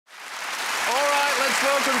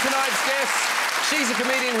Let's welcome tonight's guest. She's a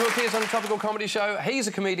comedian who appears on a topical comedy show. He's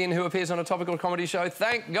a comedian who appears on a topical comedy show.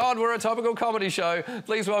 Thank God we're a topical comedy show.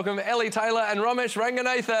 Please welcome Ellie Taylor and Romesh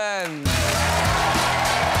Ranganathan.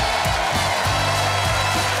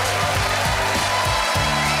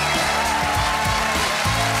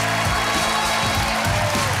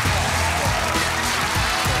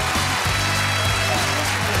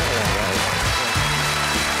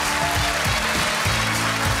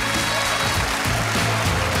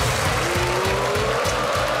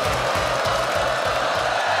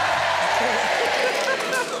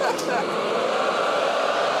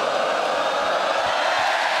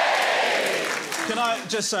 Can I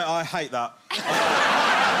just say, I hate that.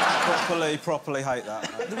 properly hate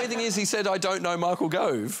that. The weird thing is, he said, I don't know Michael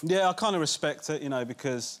Gove. Yeah, I kind of respect it, you know,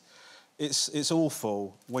 because it's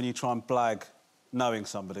awful when you try and blag knowing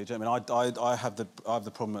somebody. Do you know what I mean? I have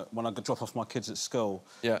the problem when I drop off my kids at school,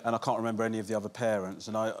 yeah, and I can't remember any of the other parents.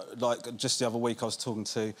 And just the other week, I was talking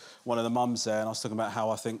to one of the mums there, and I was talking about how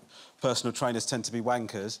I think personal trainers tend to be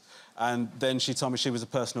wankers. And then she told me she was a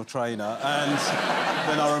personal trainer, and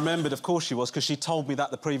then I remembered, of course she was, because she told me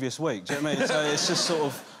that the previous week. Do you know what I mean? So it's just sort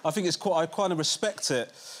of, I think I kind of respect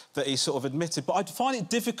it that he sort of admitted, but I find it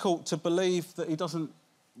difficult to believe that he doesn't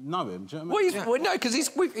know him. Do you know what I mean? Well, no, because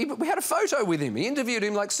we had a photo with him. He interviewed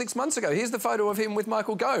him like 6 months ago. Here's the photo of him with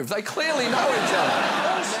Michael Gove. They clearly know each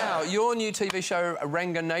other. Now, your new TV show,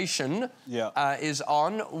 Ranganation, is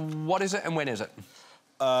on. What is it and when is it?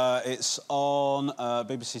 It's on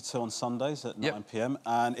BBC Two on Sundays at 9 p.m,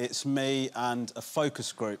 and it's me and a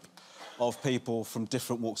focus group of people from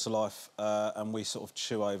different walks of life, and we sort of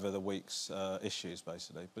chew over the week's issues,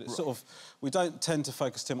 basically. But it's sort of... We don't tend to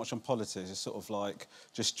focus too much on politics. It's sort of like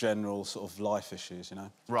just general sort of life issues, you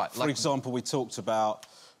know? Right. For example, we talked about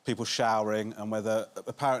people showering and whether...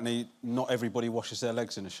 Apparently, not everybody washes their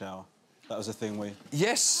legs in a shower. That was a thing we...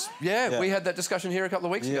 Yes, yeah, we had that discussion here a couple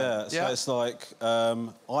of weeks ago. Yeah, so it's like...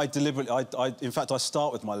 I deliberately... in fact, I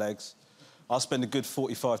start with my legs. I'll spend a good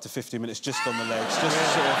 45 to 50 minutes just on the legs, just to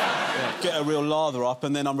sort of get a real lather up,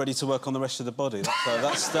 and then I'm ready to work on the rest of the body.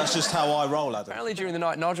 That's just how I roll, Adam. Apparently, during the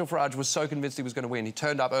night, Nigel Farage was so convinced he was going to win. He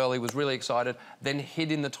turned up early, was really excited, then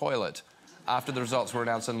hid in the toilet after the results were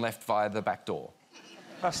announced and left via the back door.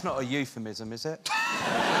 That's not a euphemism, is it?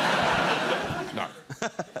 No.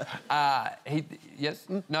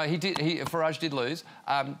 No, he did. Farage did lose,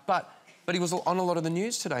 but he was on a lot of the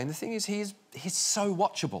news today. And the thing is, he's so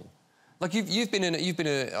watchable. Like you've been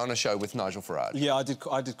on a show with Nigel Farage. Yeah, I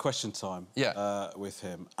did Question Time. With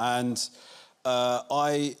him, and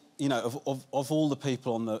you know, of all the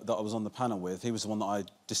people that I was on the panel with, he was the one that I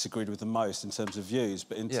disagreed with the most in terms of views.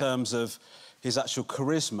 But in terms of his actual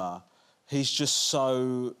charisma, he's just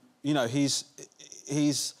so, you know, he's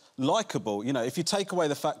likeable. You know, if you take away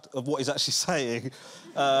the fact of what he's actually saying,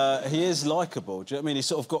 he is likeable. Do you know what I mean? He's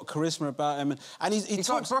sort of got charisma about him, and he's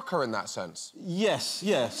like Brooker in that sense. Yes,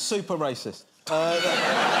 yeah, super racist.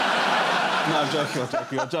 No, I'm joking. I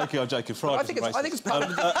think it's part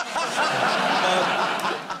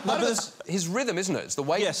of his rhythm, isn't it? It's the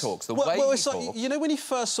way he talks, the way he talks. Like, you know, when he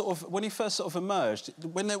first sort of emerged,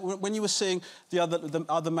 when you were seeing the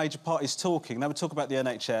other major parties talking, they would talk about the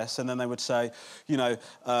NHS, and then they would say, you know,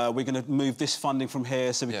 we're going to move this funding from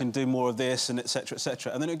here so we can do more of this, and etc.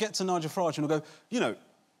 etc. And then it would get to Nigel Farage and he'll go, you know,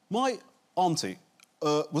 my auntie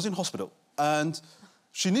was in hospital and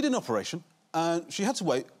she needed an operation and she had to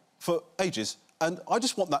wait for ages. And I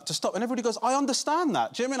just want that to stop. And everybody goes, I understand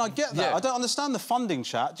that. Do you know what I mean? I get that. I don't understand the funding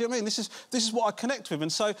chat. Do you know what I mean? This is what I connect with.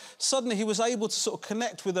 And so suddenly he was able to sort of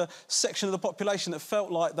connect with a section of the population that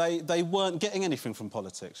felt like they weren't getting anything from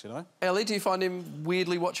politics, you know? Ellie, do you find him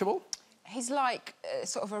weirdly watchable? He's like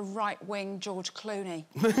sort of a right-wing George Clooney.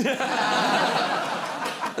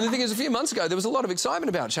 And the thing is, a few months ago, there was a lot of excitement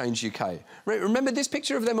about Change UK. Remember this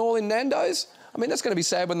picture of them all in Nando's? I mean, that's going to be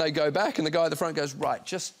sad when they go back and the guy at the front goes, right,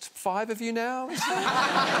 just 5 of you now?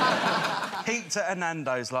 Heaped at a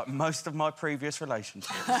Nando's like most of my previous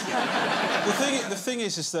relationships. The thing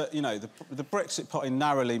is that, you know, the Brexit Party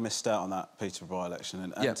narrowly missed out on that Peterborough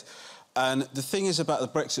election. And the thing is about the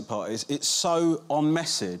Brexit Party is it's so on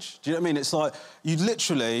message. Do you know what I mean? It's like, you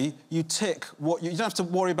tick what... You don't have to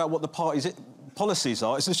worry about what the party's policies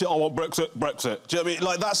are. It's literally, I want Brexit. Do you know what I mean?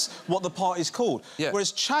 Like, that's what the party's called.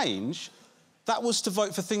 Whereas Change, that was to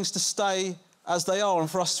vote for things to stay as they are and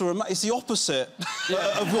for us to remain. It's the opposite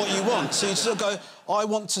of what you want. So you sort of go, I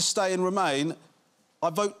want to stay and remain, I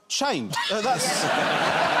vote Change.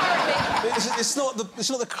 It's not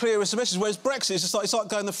the clearest of messages, whereas Brexit is just like, it's like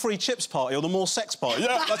going the free chips party or the more sex party.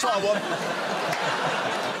 Yeah, that's what I want.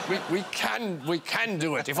 we can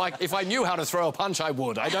do it. If I knew how to throw a punch, I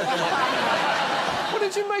would. I don't know what... What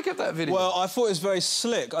did you make of that video? Well, I thought it was very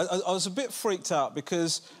slick. I was a bit freaked out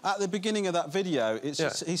because at the beginning of that video, it's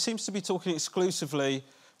just, he seems to be talking exclusively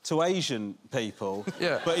to Asian people,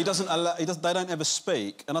 but he doesn't allow, they don't ever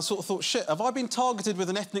speak. And I sort of thought, shit, have I been targeted with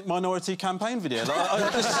an ethnic minority campaign video? Like, I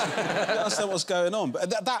don't understand what's going on. But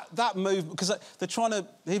that move, because they're trying to,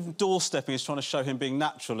 even doorstepping is trying to show him being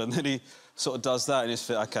natural, and then he sort of does that, and he's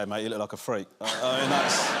OK, mate, you look like a freak. I mean,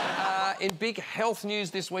 that's... In big health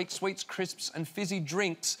news this week, sweets, crisps and fizzy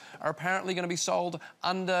drinks are apparently going to be sold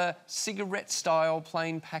under cigarette-style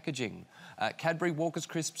plain packaging. Cadbury, Walker's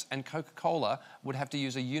Crisps and Coca-Cola would have to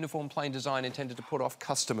use a uniform plain design intended to put off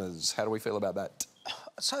customers. How do we feel about that?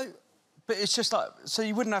 So, but it's just like... So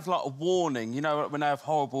you wouldn't have, like, a warning, you know, when they have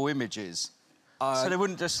horrible images? So they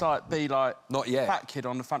wouldn't just, like, be, like... Not yet. ...Fat kid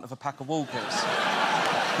on the front of a pack of Walkers?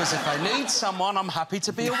 Because if they need someone, I'm happy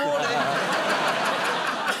to be a warning.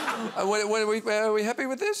 Are we happy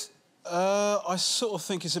with this? I sort of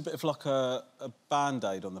think it's a bit of like a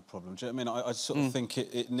Band-Aid on the problem. Do you know what I mean? I sort of think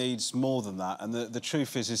it needs more than that. And the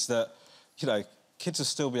truth is that, you know, kids will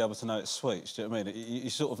still be able to know it's sweets. Do you know what I mean? You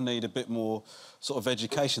sort of need a bit more sort of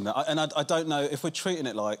education there. And I don't know, if we're treating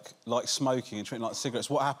it like smoking and treating it like cigarettes,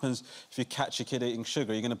 what happens if you catch a kid eating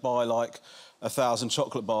sugar? You're going to buy, like, 1,000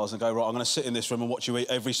 chocolate bars and go, right, I'm going to sit in this room and watch you eat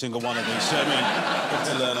every single one of these. Do you know what I mean? You have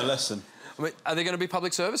to learn a lesson. I mean, are there going to be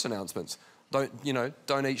public service announcements? Don't, you know,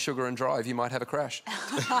 don't eat sugar and drive, you might have a crash.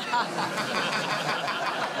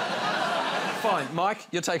 Fine, Mike,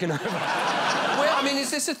 you're taking over. Well, I mean,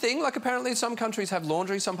 is this a thing? Like, apparently some countries have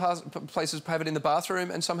laundry, some places have it in the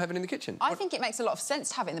bathroom and some have it in the kitchen. I think it makes a lot of sense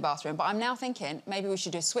to have it in the bathroom, but I'm now thinking maybe we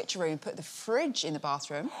should do a switcheroo and put the fridge in the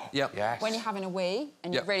bathroom. Yep. Yes. When you're having a wee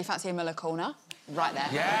and you really fancy a Muller corner, right there.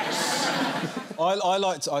 Yes!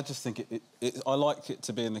 I just think I like it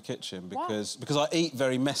to be in the kitchen because I eat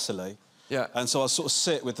very messily. Yeah. And so I sort of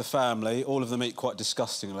sit with the family, all of them eat quite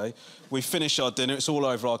disgustingly. We finish our dinner, it's all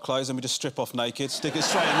over our clothes, and we just strip off naked, stick it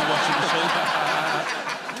straight in the washing machine,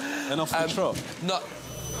 and off we trot. No.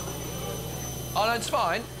 Oh, no, it's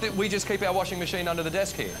fine. We just keep our washing machine under the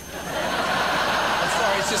desk here. I'm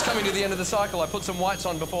sorry, it's just coming to the end of the cycle. I put some whites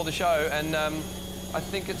on before the show, and I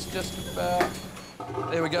think it's just about...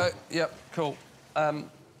 There we go. Yep, cool. Oh,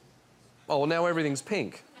 well, now everything's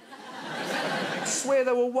pink. I swear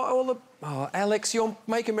they were all the... Oh, Alex, your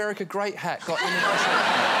Make America Great hat got in the...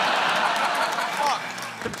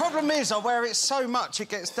 The problem is I wear it so much it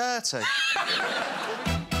gets dirty.